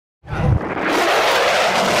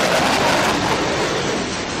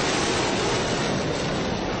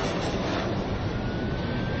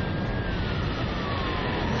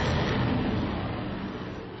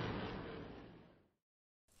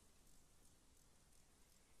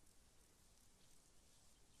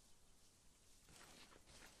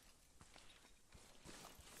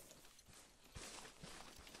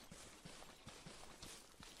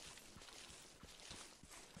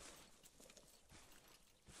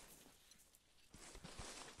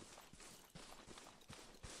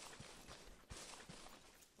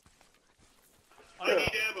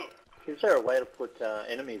Is there a way to put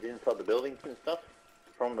enemies inside the buildings and stuff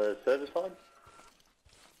from the server side?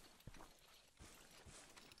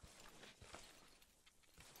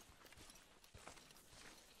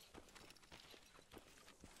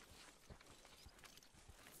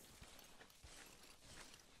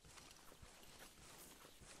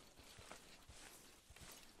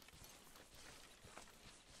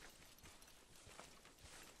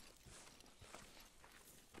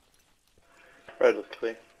 Road looks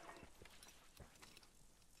clear.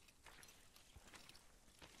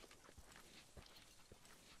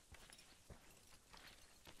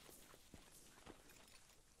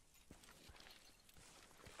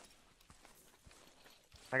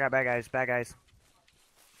 I got bad guys.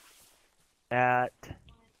 At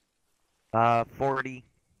 40,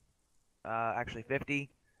 actually 50,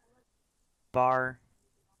 bar,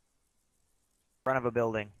 front of a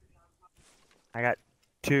building. I got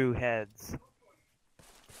 2 heads.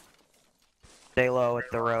 Stay low at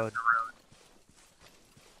the road.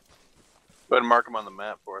 Go ahead and mark them on the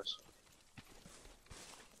map for us.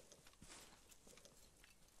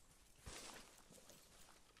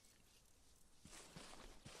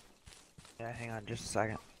 Yeah, hang on just a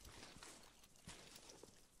second.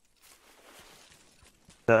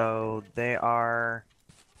 So they are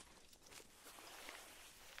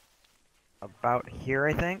about here,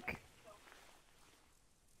 I think.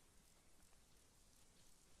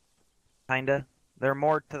 Kinda. They're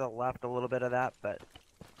more to the left a little bit of that, but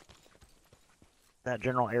that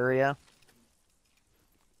general area.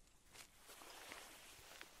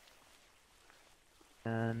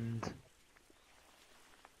 And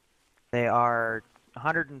they are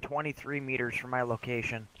 123 meters from my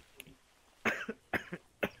location.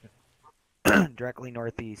 Directly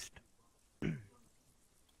northeast.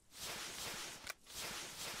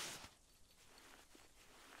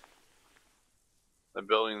 The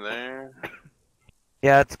building there.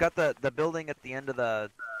 Yeah, it's got the building at the end of the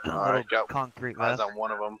little concrete eyes lift. on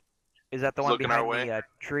one of them. Is that the one Looking our behind way. the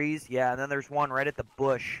trees? Yeah, and then there's one right at the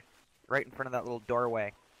bush, right in front of that little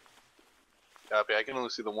doorway. Copy. I can only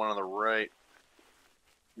see the one on the right,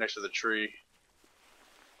 next to the tree.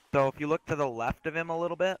 So if you look to the left of him a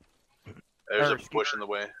little bit. There's a bush in the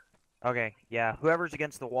way. Okay, yeah. Whoever's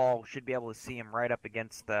against the wall should be able to see him right up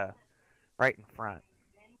against the, right in front.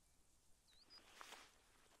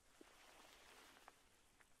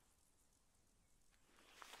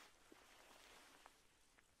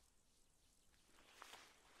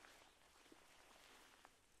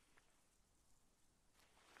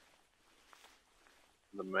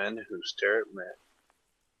 The men who stare at men.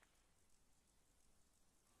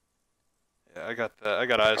 Yeah, I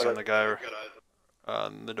got eyes on the guy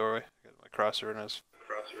on the doorway. I got my crosser in his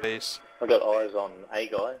face. I got eyes on a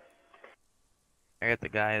guy. I got the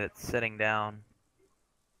guy that's sitting down.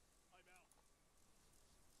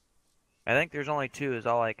 I think there's only 2 is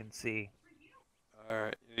all I can see.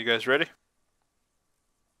 Alright, you guys ready?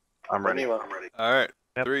 I'm ready. Alright,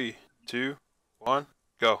 Yep. 3, 2, 1,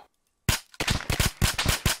 go.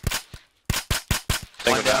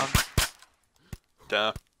 One down.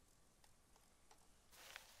 Down.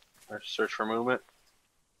 Search for movement.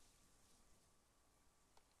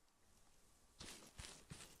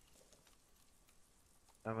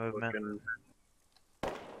 No movement. Looking.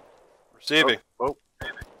 Receiving. Oh.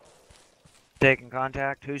 Taking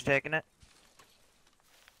contact. Who's taking it?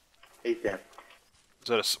 He's down.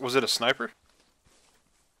 Was it a sniper?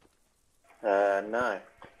 No.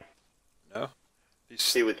 No.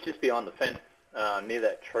 He was just behind the fence, near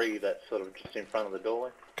that tree that's sort of just in front of the doorway.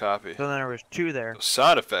 Copy. So then there was 2 there. Those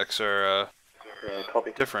sound effects are Yeah,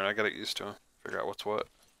 copy. different. I gotta get used to them. Figure out what's what.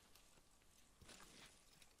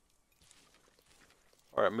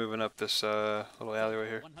 Alright, moving up this little alleyway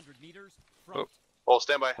here. 100 meters, Oh. Hold,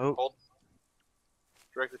 stand by. Oh. Hold.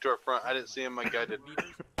 Directly to our front. I didn't see him. My guy did.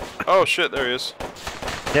 Oh shit, there he is.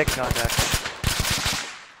 Taking contact.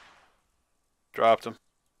 Dropped him.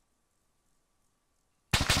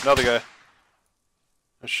 Another guy.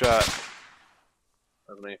 A shot.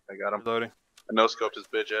 That's me. I got him. Reloading. I no-scoped his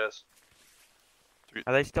bitch ass.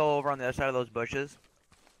 Are they still over on the other side of those bushes?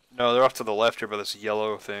 No, they're off to the left here by this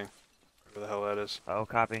yellow thing. Whatever the hell that is. Oh,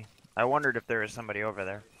 copy. I wondered if there was somebody over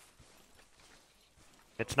there.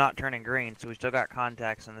 It's not turning green, so we still got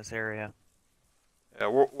contacts in this area. Yeah,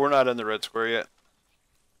 we're not in the red square yet.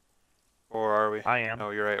 Or are we? I am.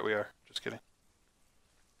 No, you're right, we are. Just kidding.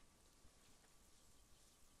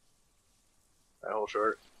 That whole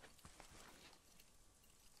short.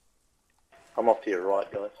 I'm off to your right,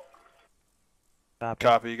 guys. Copy.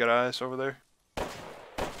 Copy, you got eyes over there?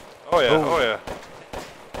 Oh yeah, Oh. oh yeah.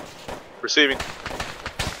 Receiving.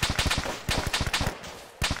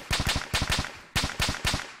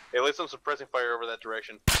 Hey, lay some suppressing fire over that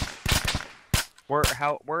direction. Where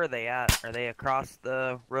are they at? Are they across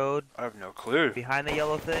the road I have no clue. behind the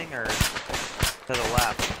yellow thing, or to the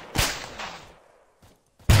left?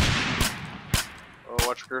 Oh,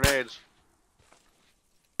 watch for grenades.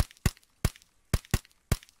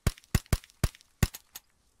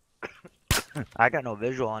 I got no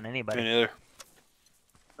visual on Me anybody. neither.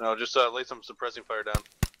 No, just lay some suppressing fire down.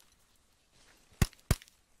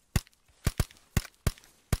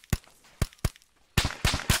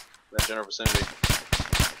 That general vicinity.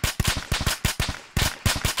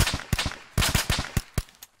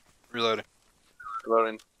 Reloading.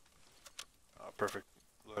 Reloading. Oh, perfect.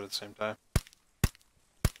 Reload at the same time.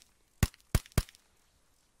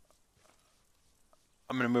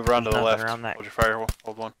 I'm gonna move around to There's the nothing left. around that. Hold your fire.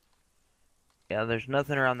 Hold one. Yeah, there's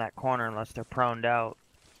nothing around that corner unless they're proned out.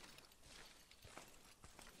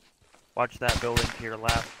 Watch that building to your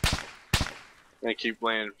left. I'm gonna keep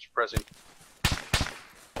laying suppressing.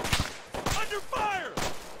 Under fire!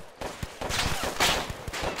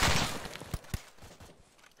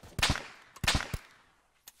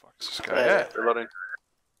 Fuck's this guy at? Reloading.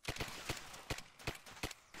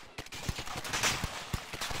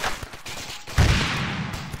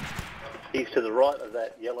 He's to the right of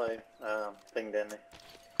that yellow thing down there.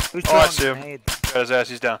 Who's Oh, I throwing see him. grenades? Got his ass.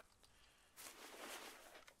 He's down.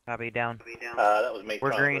 Copy, down. That was me.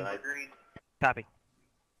 We're throwing green. a grenade. Copy.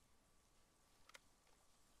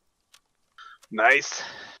 Nice.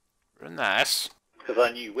 Very nice. Because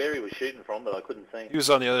I knew where he was shooting from, but I couldn't see He him. was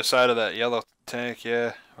on the other side of that yellow tank.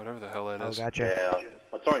 Yeah, whatever the hell that Oh, is. gotcha. Yeah,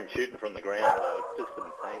 I saw him shooting from the ground, though. I just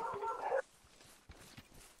couldn't see him.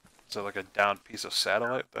 Is that like a downed piece of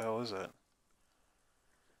satellite? What the hell is that?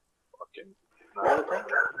 Fucking. Water tank?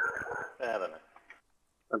 I don't know.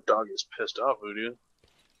 That dog is pissed off, Voodoo.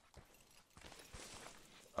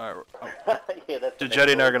 Alright, Yeah, that's the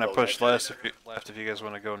Jetty and I are next gonna dog, push actually. left if you guys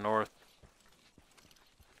want to go north.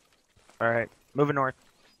 Alright, moving north.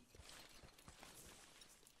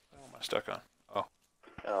 What am I stuck on? Oh,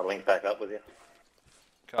 I'll link back up with you.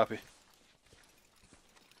 copy.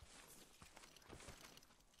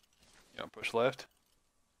 You want to push left?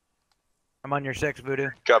 I'm on your 6, Voodoo.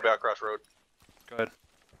 Copy out crossroad. Go ahead.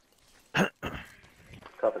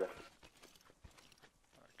 Copy that. Alright,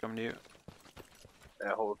 coming to you.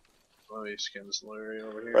 Yeah, hold. Let me scan this little area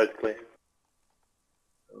over here. Road's clear.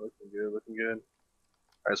 Looking good, looking good. Alright,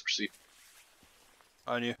 let's proceed.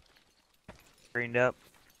 On you. Greened up.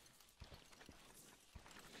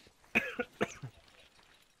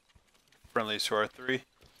 Friendlies to R3.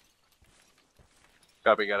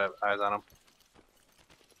 Copy, got eyes on him.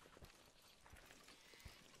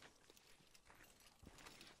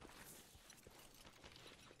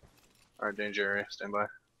 Alright, danger area, stand by. I'm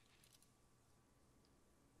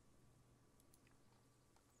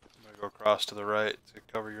gonna go across to the right to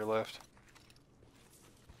cover your left.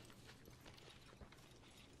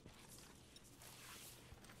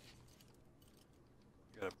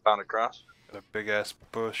 Found a cross. Got a big ass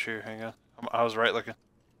bush here. Hang on. I was right looking.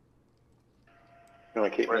 You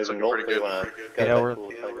want to keep Right's moving looking north, pretty or you good. want to go Yeah, back we're-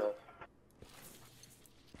 towards Vegas?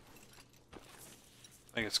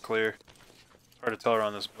 I think it's clear. It's hard to tell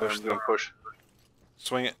around this bush. I'm gonna push.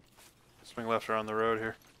 Swing it. Swing left around the road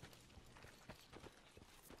here.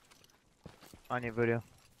 On you, Voodoo.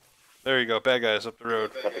 There you go. Bad guys up the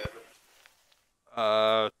road.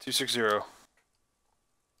 260.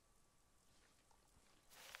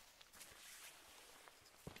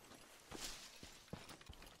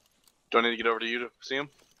 Do I need to get over to you to see him?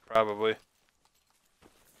 Probably.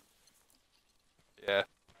 Yeah.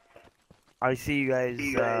 I see you guys,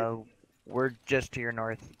 we're just to your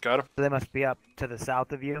north. Got him. So they must be up to the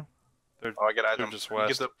south of you. Oh, I got eyes They're on him. just You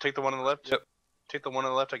west. take the one on the left? Yep. Take the one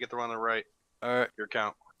on the left, I get the one on the right. Alright. Your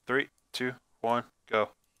count. 3, 2, 1, go.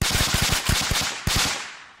 That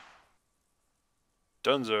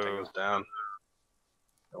Dunzo. goes down.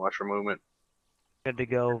 And watch for movement. Good to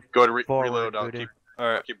go. Go to Forward, reload. I'll Voodoo.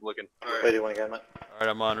 Alright. keep looking. Where do you want to go, mate? Alright,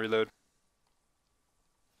 I'm on reload.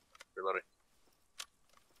 Reloading.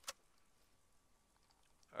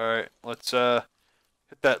 Alright, let's hit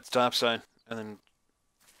that stop sign and then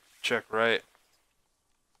check right.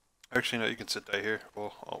 Actually, no, you can sit right here.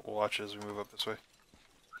 I'll watch as we move up this way.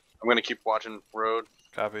 I'm gonna keep watching road.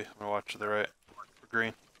 Copy. I'm gonna watch to the right. We're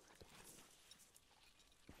green.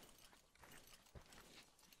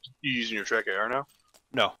 You using your track AR now?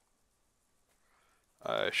 No.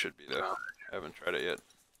 I should be though. I haven't tried it yet.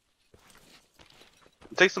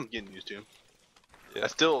 It takes some getting used to. Yeah. I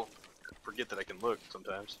still forget that I can look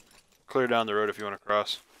sometimes. Clear down the road if you want to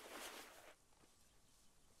cross.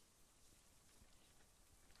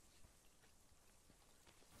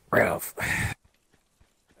 Ralph.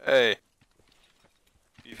 Hey.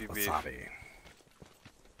 Beefy beef. Wasabi.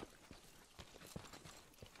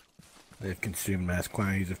 They've consumed mass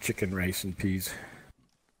quantities of chicken, rice, and peas.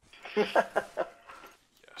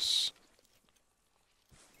 Yes.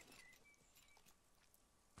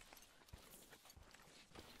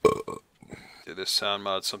 Dude, this sound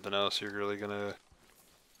mod's something else. You're really gonna...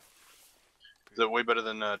 Is that way better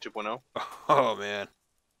than 2.0? Oh, man.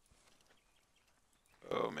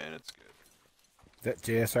 Oh, man, it's good. Is that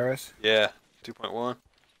JSRS? Yeah, 2.1.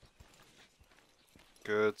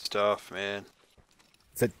 Good stuff, man.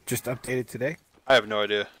 Is that just updated today? I have no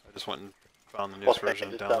idea. I just went and found the newest version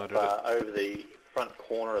and Just downloaded up, over the front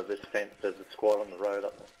corner of this fence, there's a squad on the road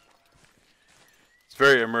up there. It's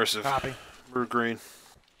very immersive. Copy. We're green.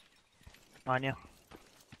 On you.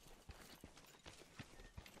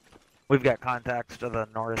 We've got contacts to the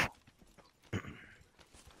north.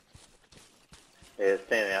 Yeah,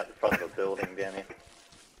 standing out the front of a building down here.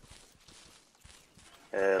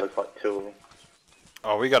 Yeah, looks like two of them.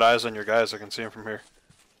 Oh, we got eyes on your guys. I can see them from here.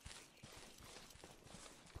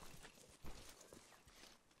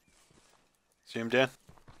 See him, Dan?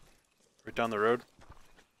 Right down the road.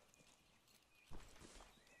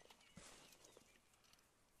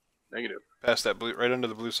 Negative. Past that blue, right under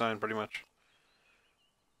the blue sign, pretty much.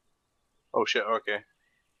 Oh shit, okay.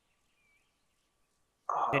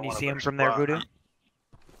 Oh, I Can you want a see him better from there, spot. Voodoo?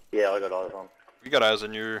 Yeah, I got eyes on. We got eyes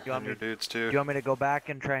on your You want me- dudes Do too. you want me to go back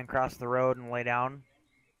and try and cross the road and lay down in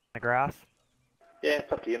the grass? Yeah,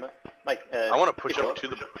 it's up to you, mate. I want to push keep up it to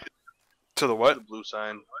the To the what? blue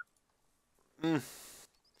sign. We're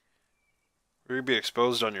gonna be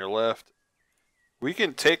exposed on your left. We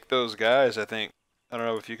can take those guys, I think. I don't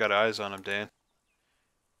know if you got eyes on him, Dan.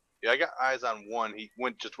 Yeah, I got eyes on one. He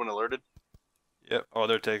just went alerted. Yep. Oh,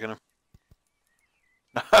 they're taking him.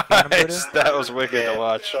 Got him, Nice. Voodoo? That was wicked Yeah, to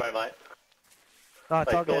watch. sorry, mate. No,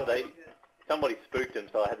 it's all They good. thought somebody spooked him,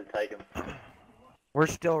 so I had to take him. We're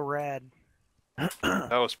still red.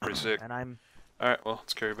 That was pretty sick. And I'm Alright, well,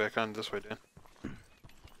 let's carry back on this way, Dan.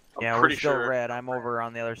 yeah, we're pretty still sure. red. I'm over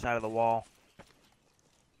on the other side of the wall.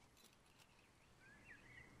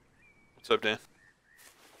 What's up, Dan?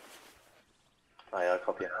 Oh, yeah, I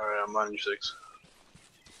copy it. Alright, I'm on your 6.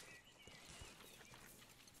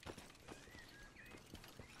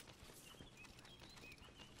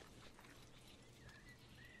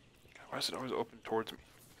 God, why is it always open towards me?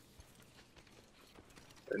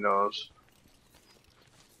 It knows.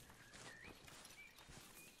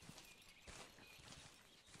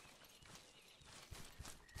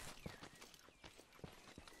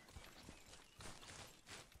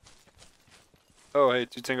 Oh, hey,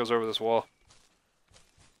 two tingles over this wall.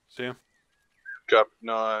 See him? Drop.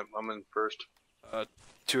 No, I'm in first.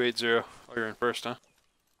 280. Oh, you're in first, huh?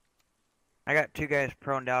 I got two guys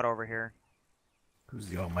proned out over here. Who's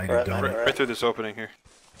the almighty Right, donut? right. Right through this opening here.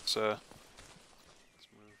 Let's move.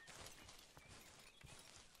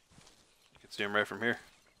 You can see him right from here.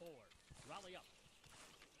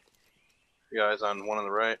 You got eyes on one on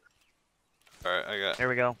the right. Alright, I got There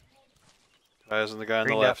we go. eyes on the guy on the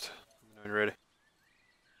Greened up. left. I'm ready.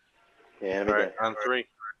 Yeah, let me Alright, go. on 3.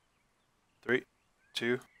 3,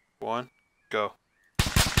 2, 1, go.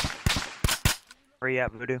 Where you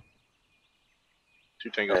at, Voodoo? 2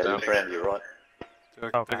 tangos Yeah, down. look around to your right.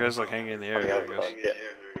 Okay. That guy's like hanging in the air. Yeah, There he goes. yeah.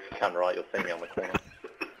 Come right, you'll see me on the corner.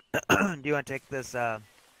 Do you want to take this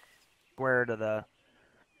square to the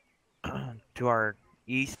to our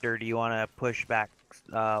east, or do you want to push back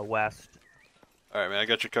west? Alright, man, I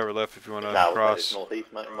got your cover left if you want to No, it's cross.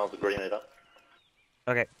 northeast, mate. Might as well green it up.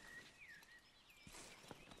 Okay.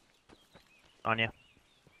 On you.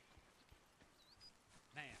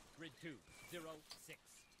 Man, grid 2, 0, 6,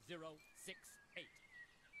 0, 6, 8.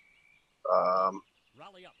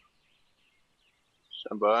 Rally up.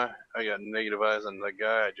 Stand by. I got negative eyes on the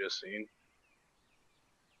guy I just seen.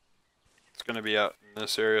 It's going to be out in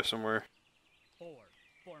this area somewhere. 4,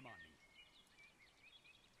 form on me.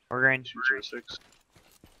 We're green. 206.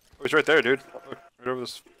 Oh, he's right there, dude. Look, right over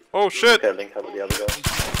this. Oh, shit! Okay, link up with the other guy.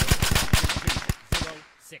 0,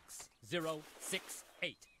 6, 0, 6,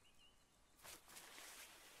 8.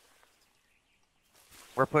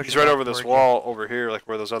 We're pushing. He's right back over this towards wall over here, like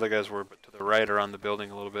where those other guys were, but to the right around the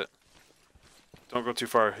building a little bit. Don't go too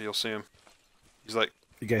far, you'll see him. He's like,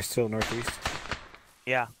 You guys still northeast?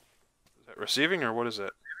 you. Yeah. is that receiving or what is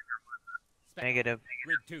that? Negative.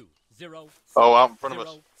 Grid 2, 0, Oh, out in front of us.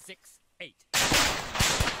 0, 6, 8.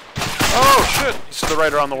 Oh, shit! He's to the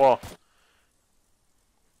right around the wall.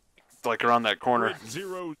 Like around that corner.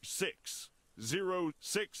 Grid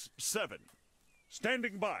 06067.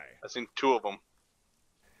 Standing by. I seen 2 of them.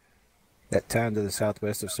 That town to the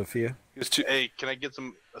southwest of Sofia. He's too. Hey, can I get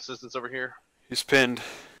some assistance over here? He's pinned.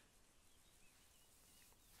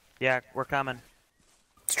 Yeah, we're coming.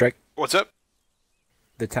 Strike. What's up?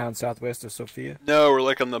 The town southwest of Sofia. No, we're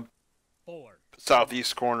like on the 4.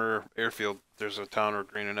 southeast corner airfield. There's a town we're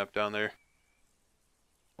greening up down there.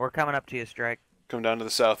 We're coming up to you, Strike. Come down to the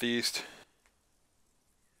southeast.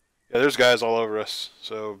 Yeah, there's guys all over us,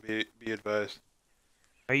 so be advised.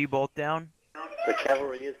 Are you both down? The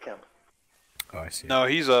cavalry is coming. Oh, I see. No,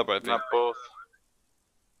 he's up, I think. Not both.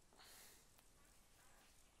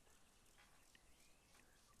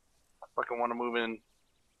 I fucking want to move in,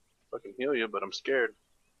 fucking heal you, but I'm scared.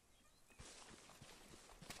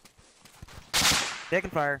 Taking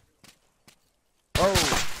fire.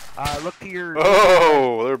 Oh, look to your.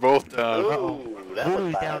 Oh, they're both down. Ooh, that was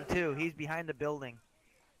Voodoo's bad. down too. He's behind the building.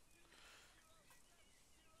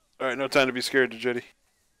 Alright, no time to be scared, Jetty.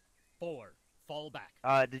 4. Fall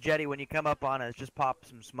back. Jetty, when you come up on us, just pop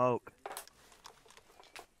some smoke.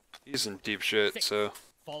 He's in deep shit, 6. so.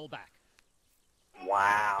 Fall back.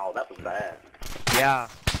 Wow, that was bad. Yeah.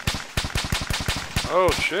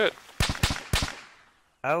 Oh, shit.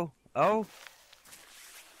 Oh. I'm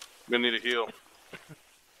gonna need a heal.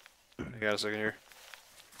 I got a second here.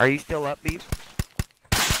 Are you still up, Beef?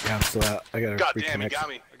 Yeah, I'm still out. I gotta God damn, he reconnect. got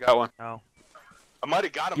me. I got one. Oh. I might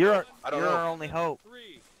have got him. You're though. I don't you're know. our only hope.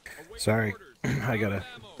 3. Await Sorry. orders. I gotta.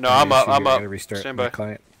 No, I'm up. I I'm up. gotta restart Stand my by.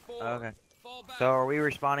 client. 4. Okay. Fall back. So are we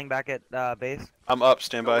respawning back at base? I'm up.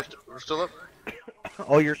 Stand by. We're still up.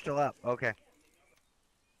 Oh, you're still up. Okay.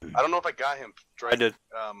 I don't know if I got him. I did.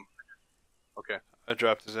 Okay. I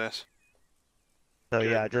dropped his ass. So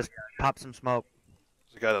Good. yeah, just pop some smoke.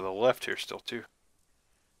 There's a guy to the left here still, too.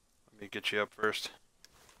 Let me get you up first.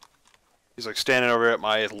 He's like standing over at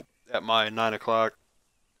my 9 o'clock.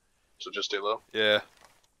 So just stay low. Yeah.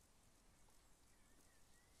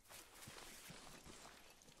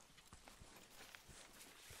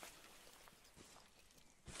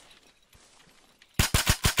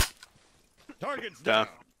 Target's Down.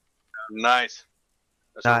 Nice.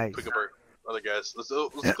 Let's Nice. pick up our other guys. Let's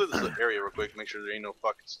clear this area real quick. Make sure there ain't no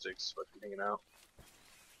fucking sticks fucking hanging out.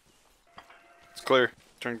 It's clear.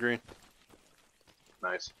 Turn green.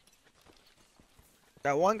 Nice.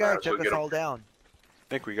 That one guy Alright, so took we us get him. all down. I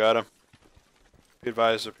think we got him. Be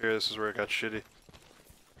advised up here. This is where it got shitty.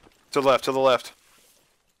 To the left. To the left.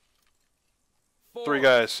 4. 3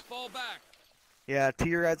 guys. Fall back. Yeah, to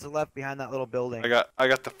your right's the left behind that little building. I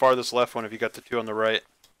got the farthest left one. If you got the 2 on the right.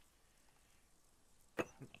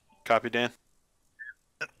 Copy, Dan.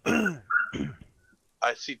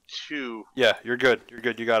 I see 2. Yeah, you're good. You're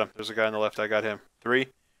good. You got him. There's a guy on the left. I got him. 3,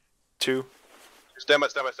 2. Stand by,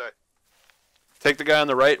 stand by, stand Take the guy on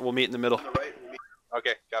the right. We'll meet in the middle. by.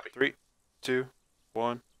 Okay, copy. 3, 2,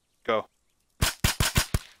 1, go.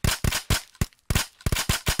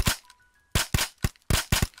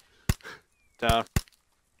 Down.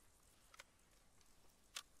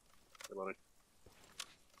 Reloading.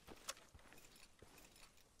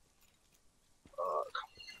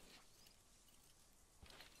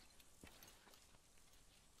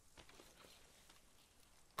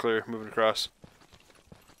 Clear. Moving across.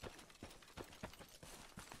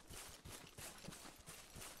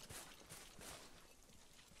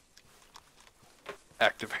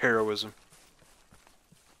 Active heroism.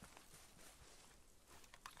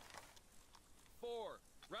 4.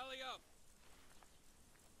 Rally up.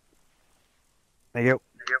 Thank you.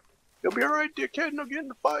 You'll be alright, dickhead. No get in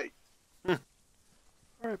the fight.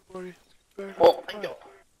 Alright, buddy. Back Oh, up. thank you.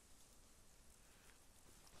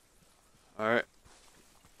 Alright.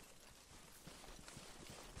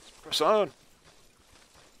 Let's press on.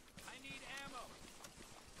 I need ammo.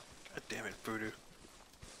 God damn it, Voodoo.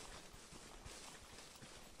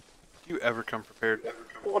 Do you ever come prepared?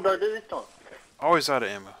 What did I do this time? Always out of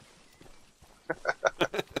ammo.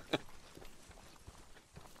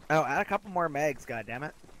 Oh, add a couple more mags,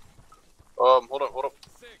 goddammit. Hold up.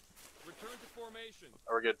 6. Return to formation.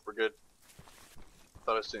 Oh, we're good, we're good.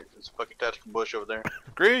 Thought I seen it's a fucking tactical bush over there.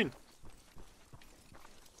 Green!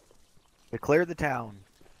 We cleared the town.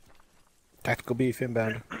 Tactical beef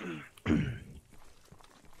inbound.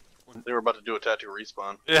 They were about to do a tactical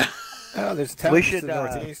respawn. Yeah. Oh, there's a town We to should, the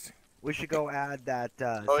northeast. We should go add that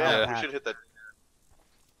Oh yeah, sound we pack. should hit that.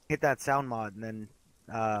 Hit that sound mod and then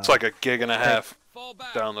It's like a gig and a half Fall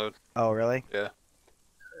back. download. oh really? Yeah.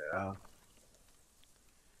 Oh.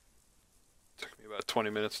 Took me about 20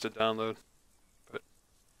 minutes to download.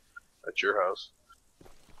 At your house.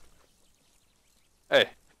 Hey.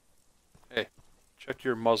 Hey. Check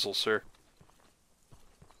your muzzle, sir.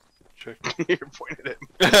 Check. You're pointing at me.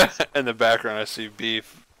 In the background, I see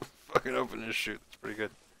Beef fucking open his chute. It's pretty good.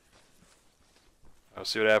 I'll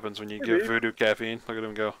see what happens when you give Voodoo caffeine. Look at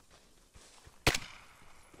him go.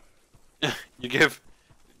 You give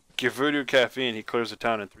Voodoo caffeine, he clears the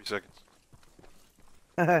town in 3 seconds.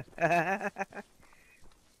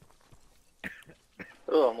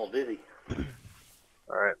 Oh, I'm all dizzy.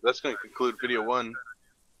 Alright, that's going to conclude video 1.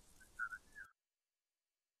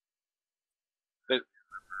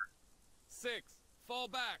 6. Fall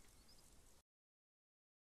back.